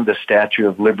 bookend the Statue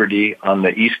of Liberty on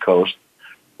the East Coast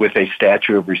with a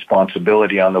Statue of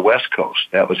Responsibility on the West Coast.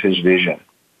 That was his vision.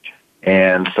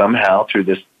 And somehow, through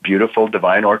this beautiful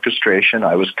divine orchestration,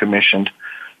 I was commissioned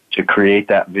to create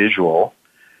that visual.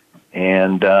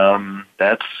 And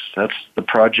that's the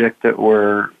project that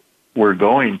we're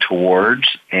going towards.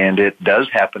 And it does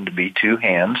happen to be two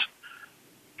hands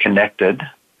connected,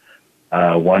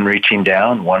 one reaching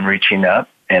down, one reaching up.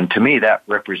 And to me, that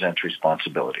represents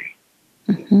responsibility.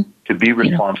 To be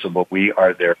responsible, we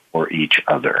are there for each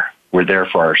other. We're there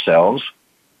for ourselves.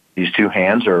 These two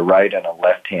hands are a right and a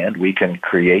left hand. We can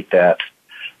create that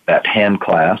hand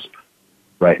clasp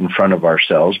right in front of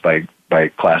ourselves by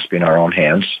clasping our own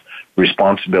hands.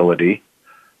 Responsibility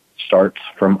starts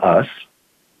from us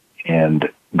and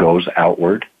goes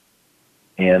outward.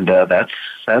 And that's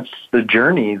the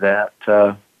journey that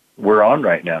we're on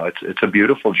right now. It's a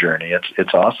beautiful journey.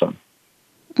 It's awesome.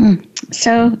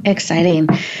 So exciting.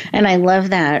 And I love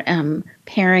that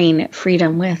pairing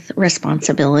freedom with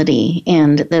responsibility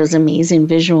and those amazing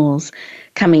visuals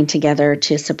coming together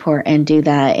to support and do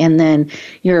that. And then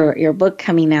your book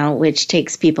coming out, which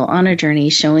takes people on a journey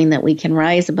showing that we can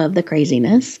rise above the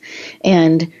craziness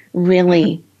and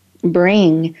really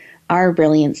bring our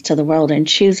brilliance to the world and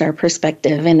choose our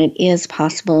perspective. And it is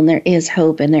possible, and there is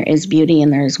hope, and there is beauty,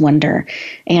 and there is wonder.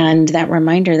 And that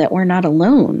reminder that we're not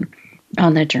alone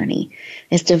on the journey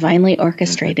is divinely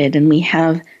orchestrated, and we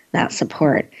have that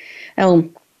support. Oh,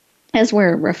 as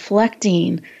we're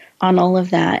reflecting on all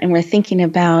of that, and we're thinking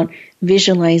about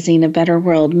visualizing a better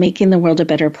world, making the world a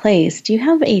better place, do you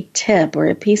have a tip or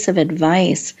a piece of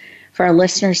advice for our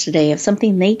listeners today of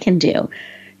something they can do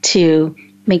to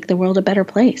make the world a better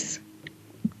place?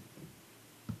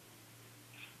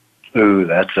 Ooh,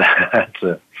 that's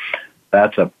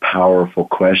a powerful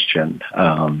question.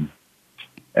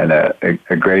 And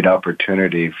a great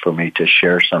opportunity for me to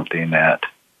share something that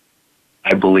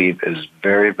I believe is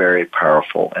very, very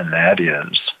powerful, and that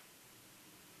is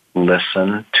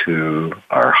listen to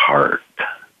our heart.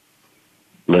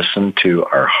 Listen to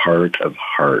our heart of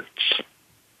hearts.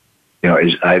 You know,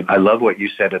 I love what you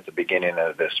said at the beginning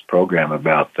of this program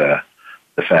about the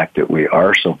fact that we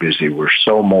are so busy. We're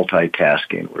so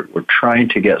multitasking. We're trying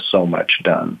to get so much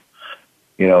done.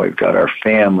 You know, we've got our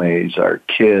families, our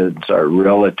kids, our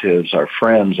relatives, our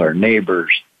friends, our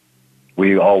neighbors.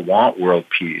 We all want world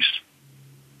peace.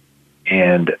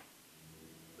 And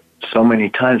so many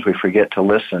times we forget to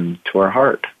listen to our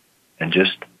heart and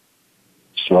just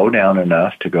slow down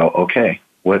enough to go, okay,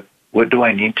 what do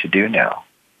I need to do now?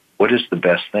 What is the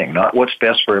best thing? Not what's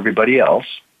best for everybody else.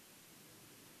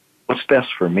 What's best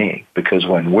for me? Because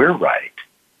when we're right,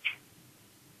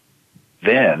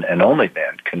 then and only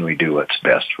then can we do what's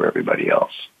best for everybody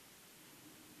else.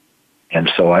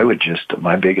 And so I would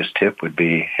my biggest tip would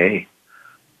be, hey,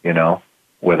 you know,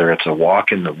 whether it's a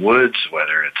walk in the woods,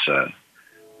 whether it's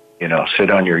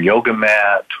sit on your yoga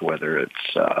mat, whether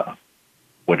it's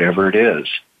whatever it is,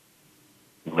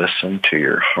 listen to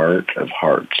your heart of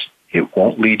hearts. It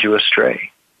won't lead you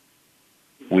astray.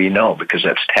 We know, because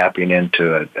that's tapping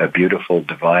into a beautiful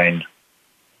divine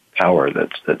power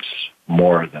that's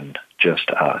more than just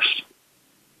us.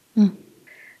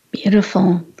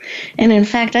 Beautiful. And in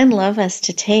fact, I'd love us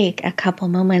to take a couple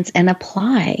moments and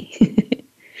apply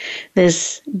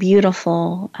this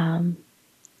beautiful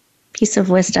piece of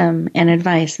wisdom and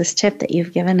advice, this tip that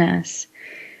you've given us.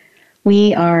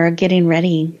 We are getting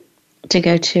ready to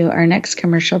go to our next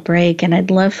commercial break, and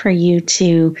I'd love for you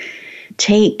to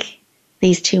take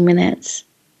these 2 minutes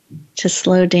to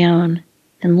slow down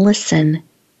and listen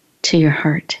to your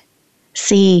heart.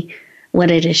 See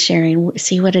what it is sharing,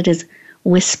 see what it is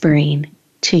whispering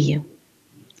to you.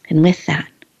 And with that,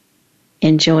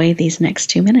 enjoy these next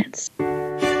 2 minutes.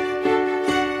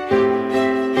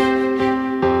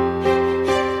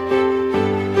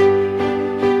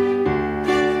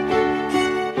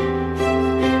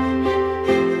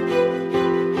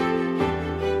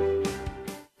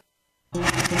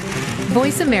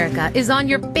 Voice America is on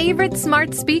your favorite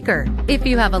smart speaker. If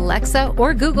you have Alexa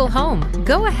or Google Home,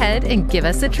 go ahead and give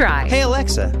us a try. Hey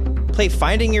Alexa, play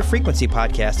Finding Your Frequency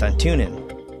podcast on TuneIn.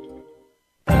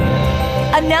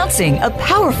 Announcing a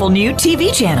powerful new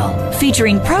TV channel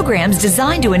featuring programs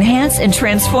designed to enhance and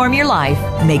transform your life.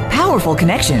 Make powerful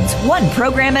connections, one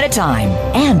program at a time.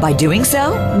 And by doing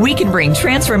so, we can bring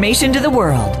transformation to the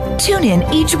world. Tune in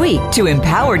each week to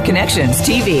Empowered Connections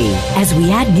TV as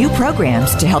we add new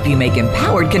programs to help you make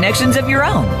empowered connections of your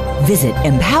own. Visit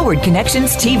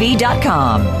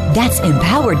empoweredconnectionstv.com. That's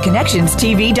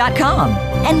empoweredconnectionstv.com.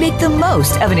 And make the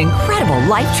most of an incredible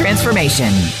life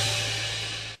transformation.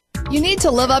 You need to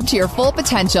live up to your full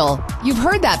potential. You've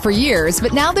heard that for years,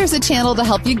 but now there's a channel to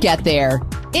help you get there.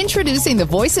 Introducing the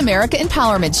Voice America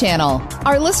Empowerment Channel.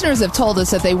 Our listeners have told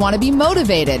us that they want to be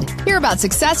motivated, hear about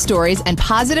success stories, and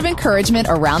positive encouragement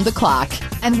around the clock.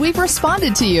 And we've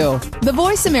responded to you. The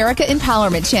Voice America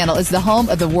Empowerment Channel is the home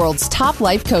of the world's top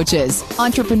life coaches,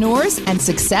 entrepreneurs, and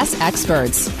success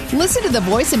experts. Listen to the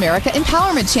Voice America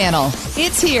Empowerment Channel.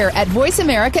 It's here at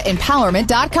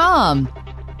voiceamericaempowerment.com.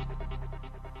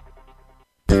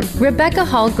 Rebecca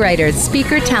Hall Greider's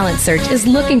Speaker Talent Search is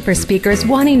looking for speakers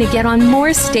wanting to get on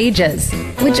more stages.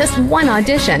 With just one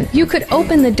audition, you could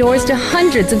open the doors to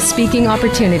hundreds of speaking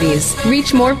opportunities,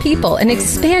 reach more people, and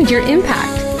expand your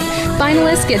impact.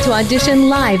 Finalists get to audition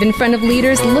live in front of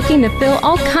leaders looking to fill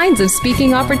all kinds of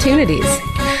speaking opportunities.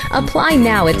 Apply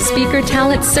now at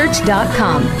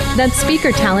SpeakerTalentSearch.com. That's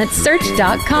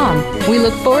SpeakerTalentSearch.com. We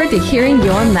look forward to hearing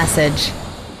your message.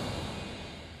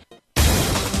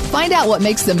 Find out what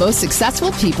makes the most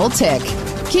successful people tick.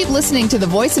 Keep listening to the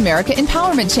Voice America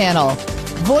Empowerment Channel.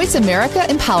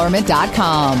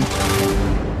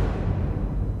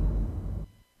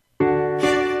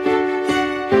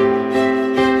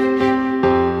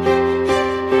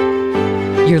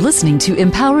 You're listening to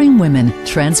Empowering Women,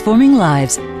 Transforming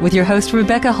Lives with your host,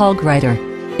 Rebecca Hall Greider.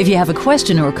 If you have a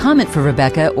question or comment for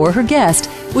Rebecca or her guest,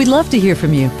 we'd love to hear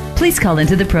from you. Please call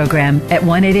into the program at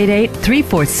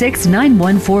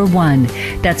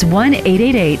 1-888-346-9141. That's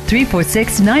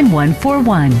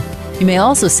 1-888-346-9141. You may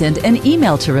also send an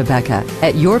email to Rebecca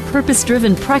at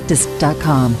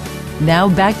yourpurposedrivenpractice.com. Now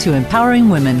back to Empowering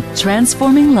Women,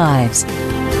 Transforming Lives.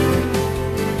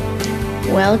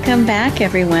 Welcome back,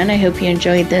 everyone. I hope you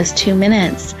enjoyed those 2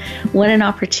 minutes. What an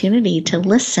opportunity to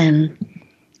listen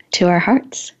to our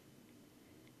hearts.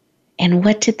 And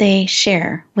what did they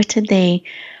share? What did they,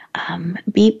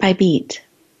 beat by beat?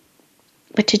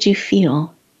 What did you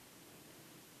feel?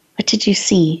 What did you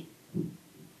see?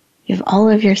 You have all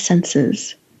of your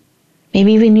senses.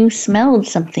 Maybe even you smelled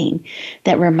something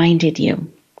that reminded you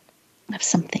of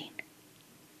something.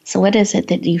 So what is it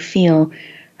that you feel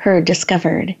heard,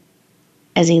 discovered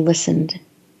as he listened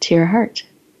to your heart?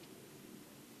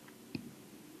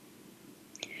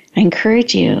 I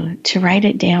encourage you to write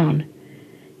it down,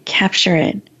 capture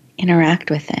it, interact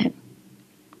with it.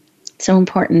 It's so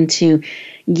important to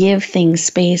give things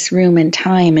space, room, and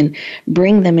time and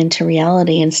bring them into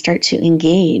reality and start to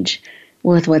engage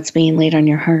with what's being laid on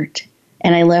your heart.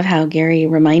 And I love how Gary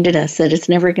reminded us that it's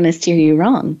never going to steer you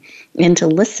wrong, and to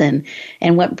listen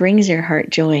and what brings your heart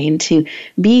joy, and to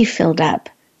be filled up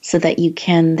so that you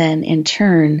can then in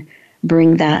turn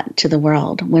bring that to the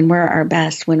world when we're our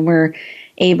best, when we're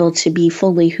able to be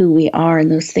fully who we are,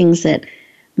 and those things that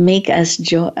make us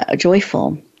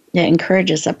joyful, that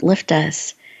encourage us, uplift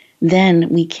us, then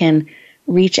we can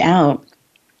reach out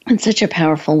in such a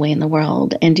powerful way in the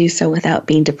world and do so without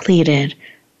being depleted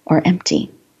or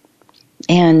empty.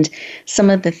 And some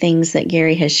of the things that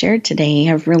Gary has shared today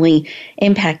have really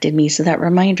impacted me. So that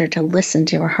reminder to listen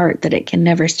to our heart, that it can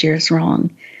never steer us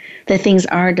wrong, that things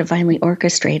are divinely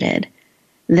orchestrated,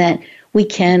 that we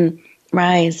can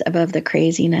rise above the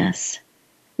craziness,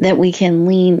 that we can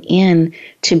lean in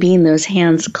to being those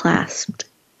hands clasped,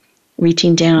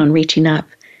 reaching down, reaching up,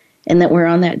 and that we're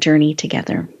on that journey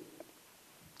together.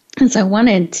 And so I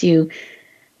wanted to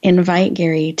invite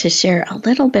Gary to share a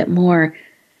little bit more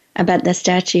about the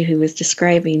statue he was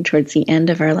describing towards the end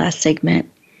of our last segment,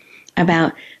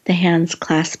 about the hands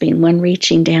clasping, one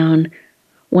reaching down,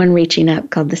 one reaching up,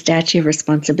 called the Statue of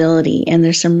Responsibility. And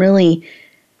there's some really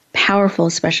powerful,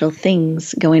 special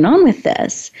things going on with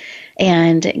this.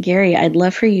 And Gary, I'd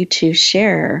love for you to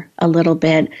share a little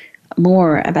bit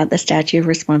more about the Statue of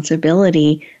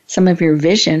Responsibility, some of your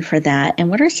vision for that, and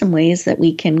what are some ways that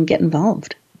we can get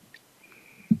involved?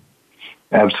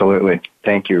 Absolutely.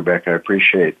 Thank you, Rebecca. I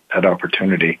appreciate that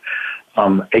opportunity.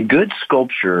 A good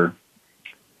sculpture,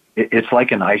 it's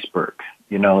like an iceberg.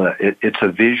 You know, it's a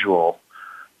visual.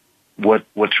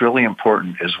 What's really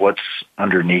important is what's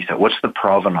underneath it. What's the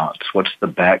provenance? What's the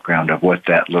background of what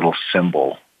that little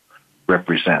symbol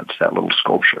represents, that little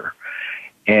sculpture?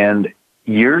 And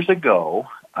years ago,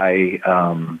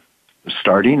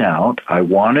 starting out, I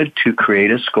wanted to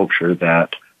create a sculpture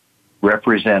that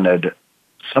represented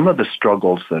some of the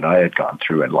struggles that I had gone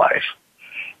through in life.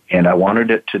 And I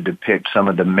wanted it to depict some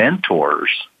of the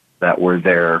mentors that were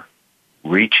there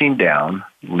reaching down,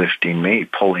 lifting me,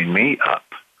 pulling me up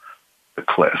the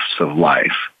cliffs of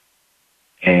life.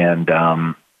 And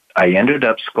I ended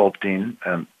up sculpting,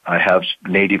 I have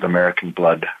Native American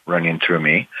blood running through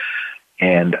me,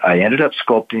 and I ended up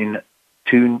sculpting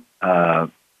two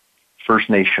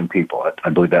First Nation people. I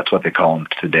believe that's what they call them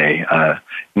today,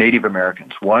 Native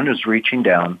Americans. One is reaching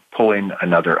down, pulling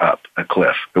another up a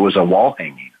cliff. It was a wall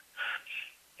hanging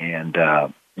and,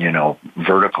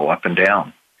 vertical up and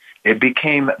down. It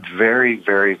became very,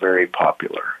 very, very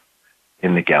popular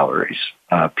in the galleries.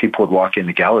 People would walk in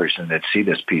the galleries and they'd see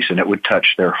this piece and it would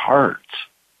touch their hearts.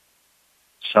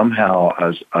 Somehow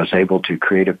I was able to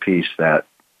create a piece that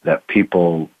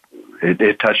people,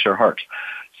 it touched their hearts.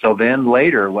 So then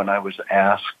later, when I was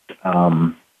asked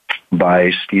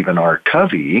by Stephen R.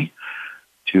 Covey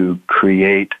to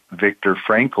create Viktor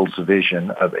Frankl's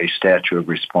vision of a Statue of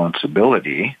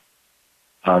Responsibility,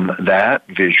 that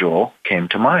visual came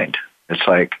to mind. It's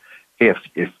like, if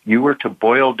you were to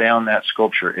boil down that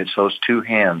sculpture, it's those two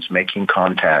hands making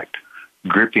contact,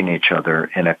 gripping each other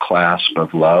in a clasp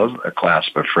of love, a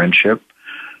clasp of friendship,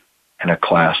 and a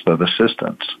clasp of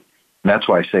assistance. And that's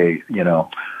why I say,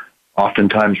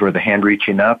 oftentimes we're the hand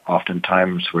reaching up,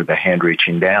 oftentimes we're the hand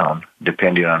reaching down,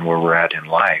 depending on where we're at in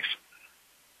life.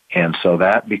 And so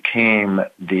that became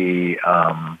the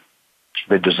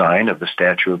design of the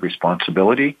Statue of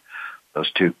Responsibility, those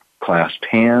two clasped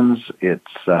hands. It's,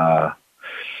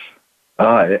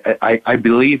 I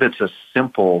believe it's a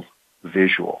simple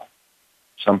visual,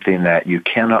 something that you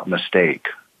cannot mistake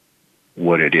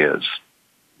what it is.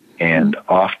 And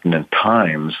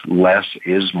oftentimes less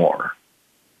is more.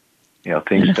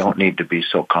 Things don't need to be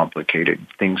so complicated.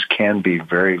 Things can be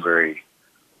very, very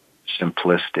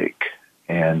simplistic.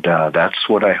 And that's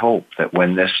what I hope, that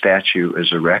when this statue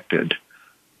is erected,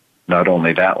 not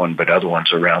only that one, but other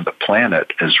ones around the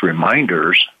planet, as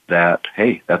reminders that,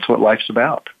 hey, that's what life's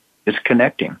about. It's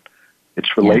connecting.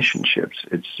 It's relationships.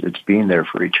 Yes. It's being there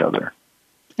for each other.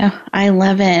 Oh, I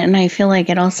love it. And I feel like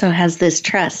it also has this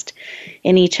trust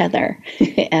in each other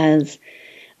as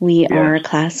we are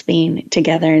clasping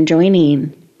together and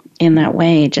joining in that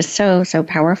way. Just so, so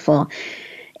powerful.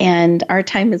 And our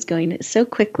time is going so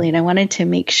quickly, and I wanted to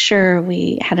make sure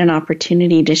we had an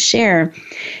opportunity to share.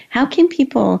 How can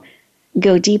people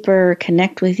go deeper,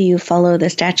 connect with you, follow the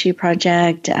Statue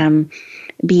Project,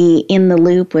 be in the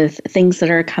loop with things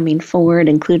that are coming forward,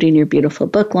 including your beautiful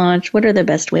book launch, what are the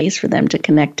best ways for them to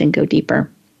connect and go deeper?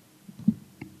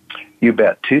 You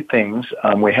bet. Two things.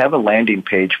 We have a landing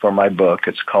page for my book.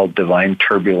 It's called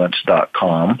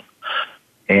divineturbulence.com.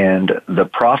 And the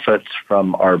profits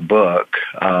from our book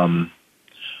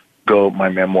my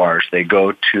memoirs, they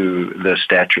go to the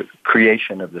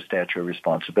creation of the Statue of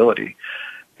Responsibility.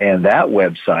 And that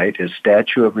website is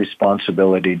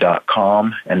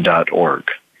statueofresponsibility.com and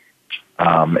 .org.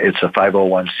 It's a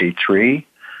 501c3,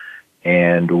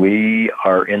 and we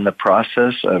are in the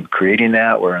process of creating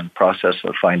that. We're in the process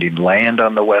of finding land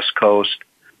on the West Coast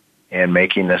and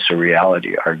making this a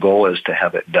reality. Our goal is to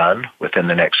have it done within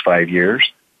the next 5 years.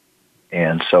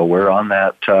 And so we're on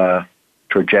that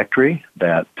trajectory,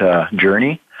 that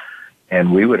journey,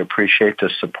 and we would appreciate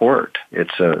the support.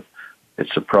 It's a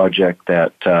project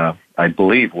that I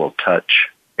believe will touch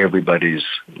everybody's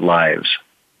life.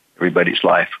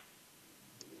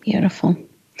 Beautiful.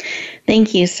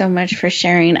 Thank you so much for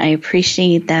sharing. I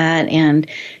appreciate that and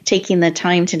taking the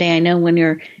time today. I know when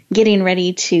you're getting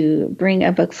ready to bring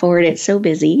a book forward, it's so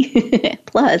busy,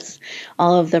 plus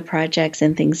all of the projects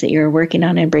and things that you're working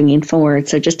on and bringing forward.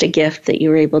 So just a gift that you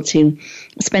were able to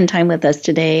spend time with us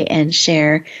today and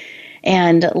share.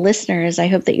 And listeners, I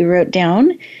hope that you wrote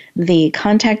down the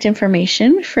contact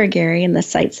information for Gary and the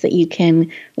sites that you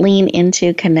can lean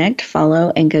into, connect,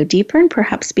 follow, and go deeper, and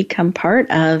perhaps become part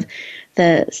of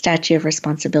the Statue of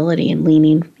Responsibility and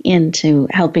leaning into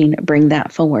helping bring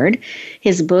that forward.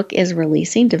 His book is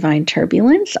releasing, Divine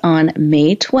Turbulence, on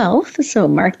May 12th, so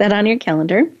mark that on your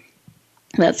calendar.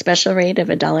 That special rate of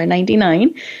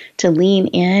 $1.99 to lean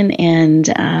in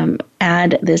and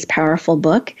add this powerful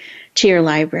book to your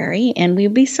library. And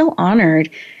we'd be so honored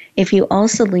if you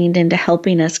also leaned into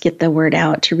helping us get the word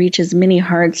out to reach as many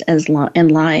hearts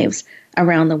and lives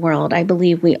around the world. I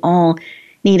believe we all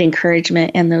need encouragement,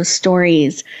 and those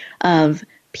stories of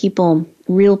people,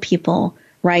 real people,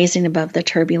 rising above the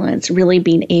turbulence, really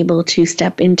being able to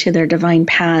step into their divine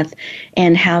path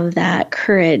and have that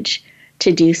courage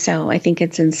to do so. I think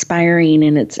it's inspiring,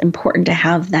 and it's important to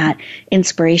have that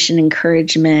inspiration,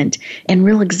 encouragement, and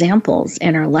real examples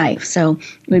in our life. So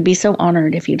we'd be so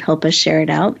honored if you'd help us share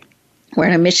it out. We're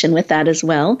on a mission with that as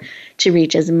well, to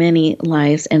reach as many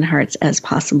lives and hearts as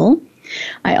possible.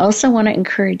 I also want to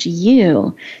encourage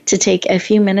you to take a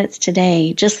few minutes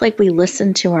today, just like we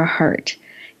listen to our heart.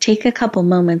 Take a couple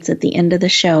moments at the end of the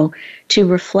show to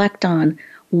reflect on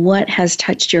what has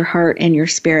touched your heart and your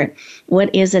spirit.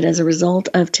 What is it as a result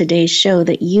of today's show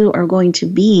that you are going to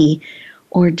be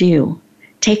or do?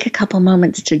 Take a couple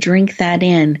moments to drink that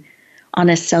in on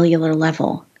a cellular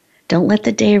level. Don't let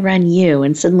the day run you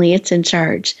and suddenly it's in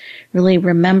charge. Really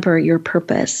remember your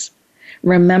purpose.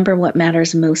 Remember what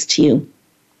matters most to you.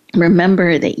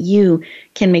 Remember that you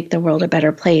can make the world a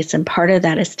better place, and part of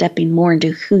that is stepping more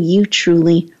into who you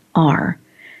truly are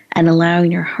and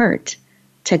allowing your heart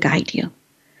to guide you.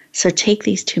 So take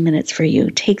these 2 minutes for you.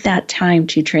 Take that time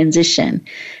to transition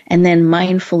and then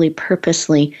mindfully,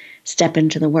 purposely step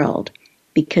into the world,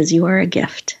 because you are a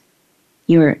gift.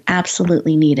 You are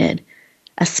absolutely needed,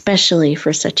 especially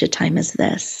for such a time as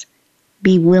this.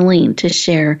 Be willing to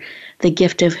share the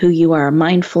gift of who you are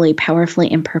mindfully, powerfully,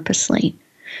 and purposely,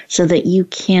 so that you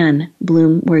can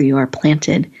bloom where you are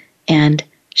planted and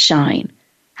shine.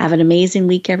 Have an amazing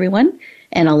week, everyone,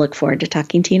 and I'll look forward to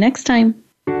talking to you next time.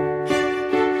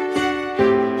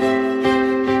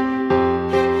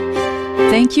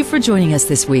 Thank you for joining us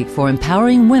this week for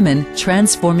Empowering Women,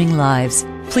 Transforming Lives.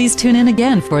 Please tune in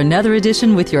again for another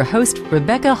edition with your host,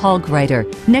 Rebecca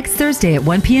Hall-Gruyter, next Thursday at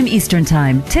 1 p.m. Eastern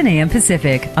Time, 10 a.m.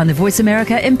 Pacific, on the Voice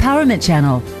America Empowerment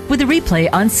Channel, with a replay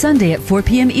on Sunday at 4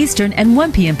 p.m. Eastern and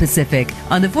 1 p.m. Pacific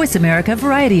on the Voice America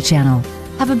Variety Channel.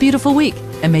 Have a beautiful week,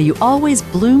 and may you always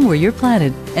bloom where you're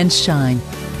planted and shine.